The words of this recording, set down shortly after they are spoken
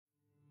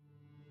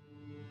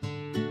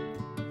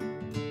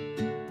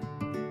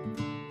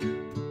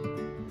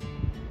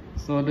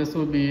So this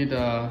will be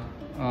the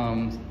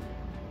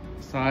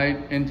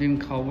side engine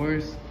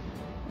covers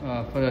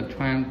for the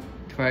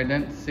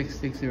Trident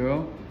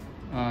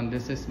 660.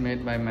 This is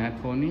made by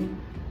Madpony.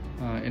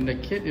 In the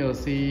kit, you'll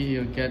see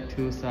you get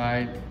two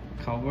side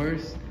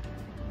covers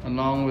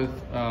along with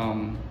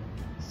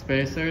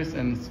spacers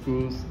and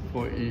screws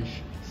for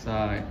each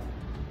side.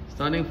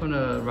 Starting from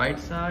the right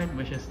side,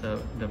 which is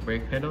the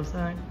brake pedal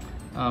side,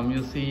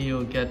 you'll see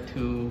you'll get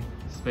two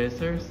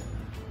spacers.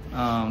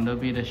 There'll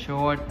be the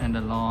short and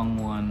the long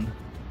one,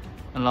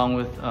 along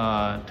with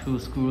two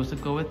screws to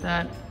go with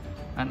that.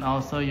 And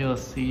also you'll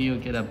see you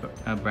get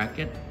a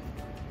bracket,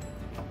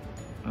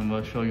 and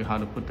we'll show you how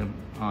to put them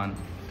on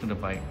to the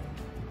bike.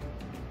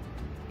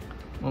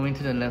 Moving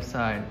to the left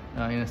side,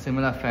 in a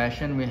similar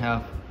fashion, we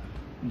have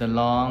the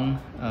long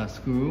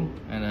screw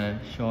and a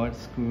short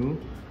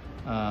screw,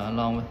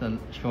 along with the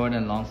short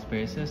and long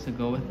spacers to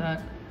go with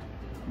that.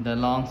 The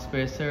long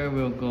spacer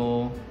will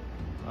go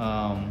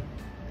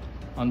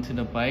onto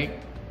the bike.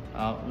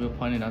 We'll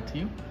point it out to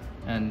you.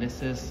 And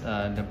this is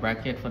the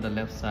bracket for the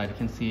left side. You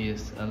can see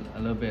it's a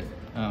little bit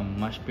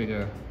much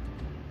bigger,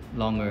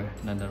 longer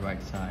than the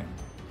right side.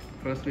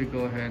 First, we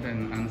go ahead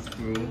and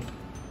unscrew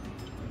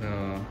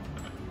the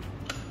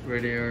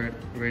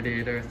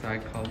radiator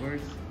side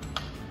covers.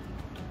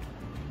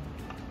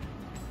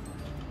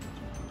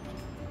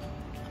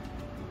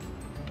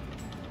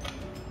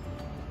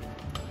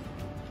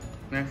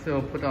 Next,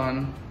 we'll put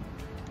on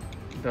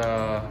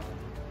the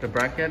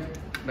bracket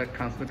that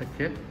comes with the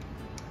kit.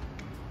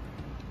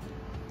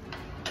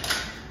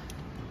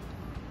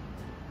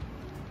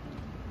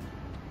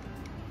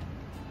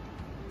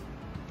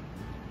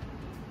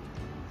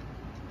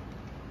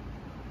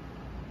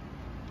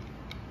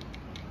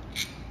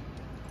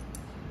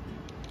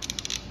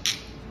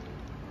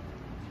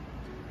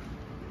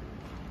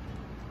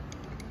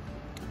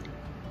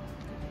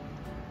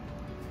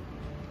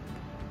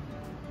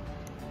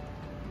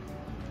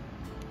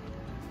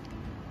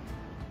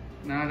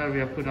 Now that we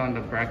have put on the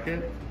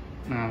bracket,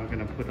 now we're going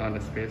to put on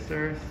the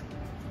spacers.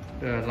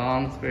 The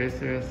long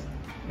spacers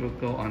will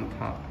go on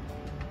top,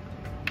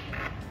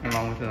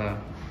 along with the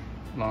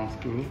long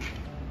screw.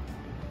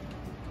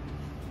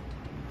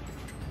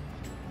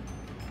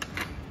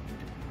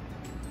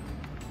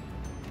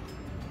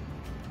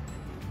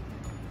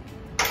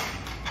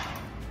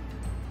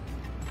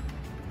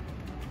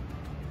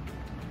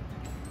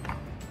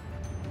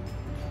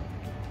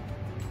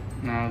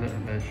 Now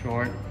the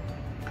short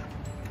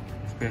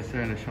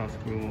spacer and the short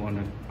screw want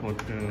to go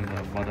to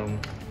the bottom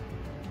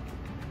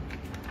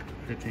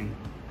fitting.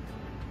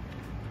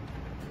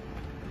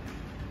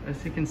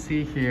 As you can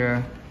see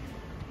here,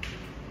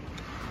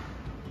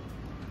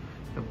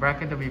 the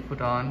bracket that we put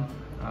on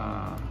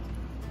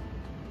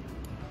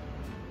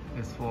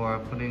is for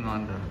putting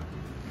on the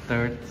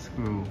third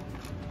screw.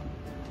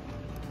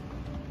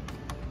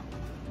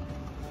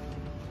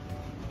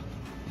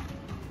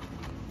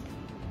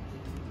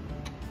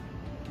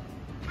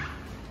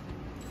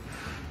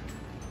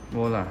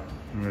 Voila,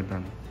 we're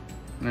done.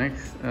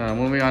 Next,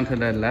 moving on to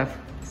the left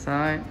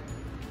side,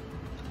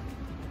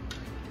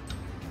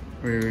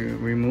 we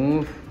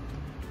remove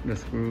the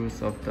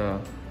screws of the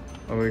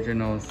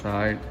original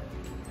side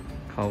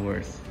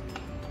covers.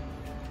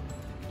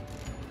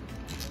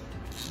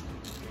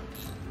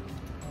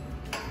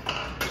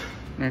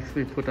 Next,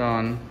 we put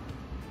on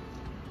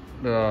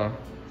the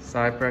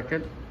side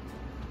bracket.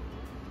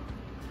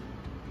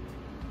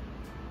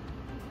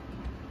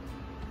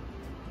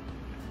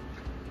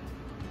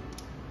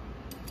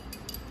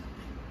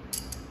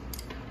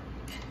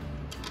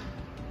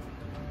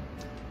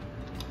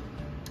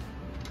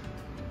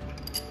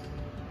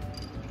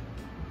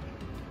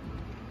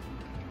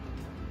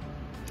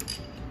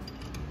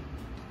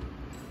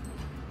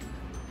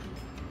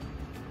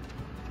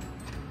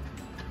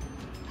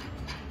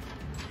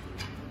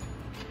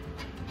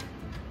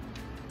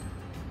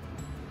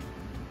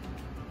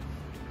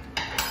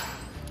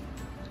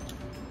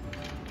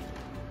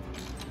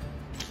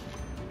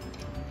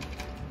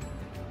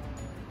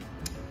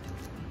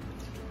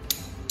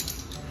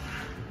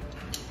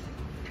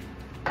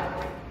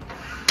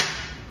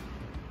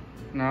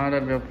 Now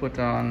that we've put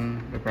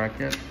on the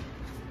bracket,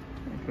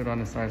 we put on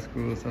the side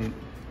screws and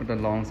put the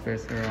long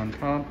spacer on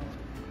top.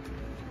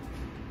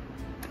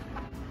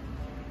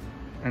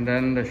 And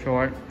then the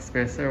short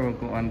spacer will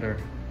go under.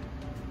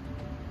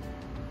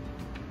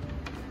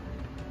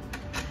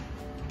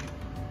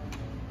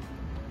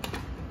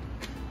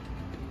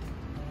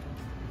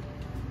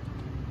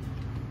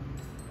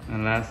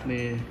 And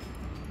lastly,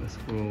 the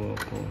screw will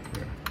go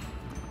here.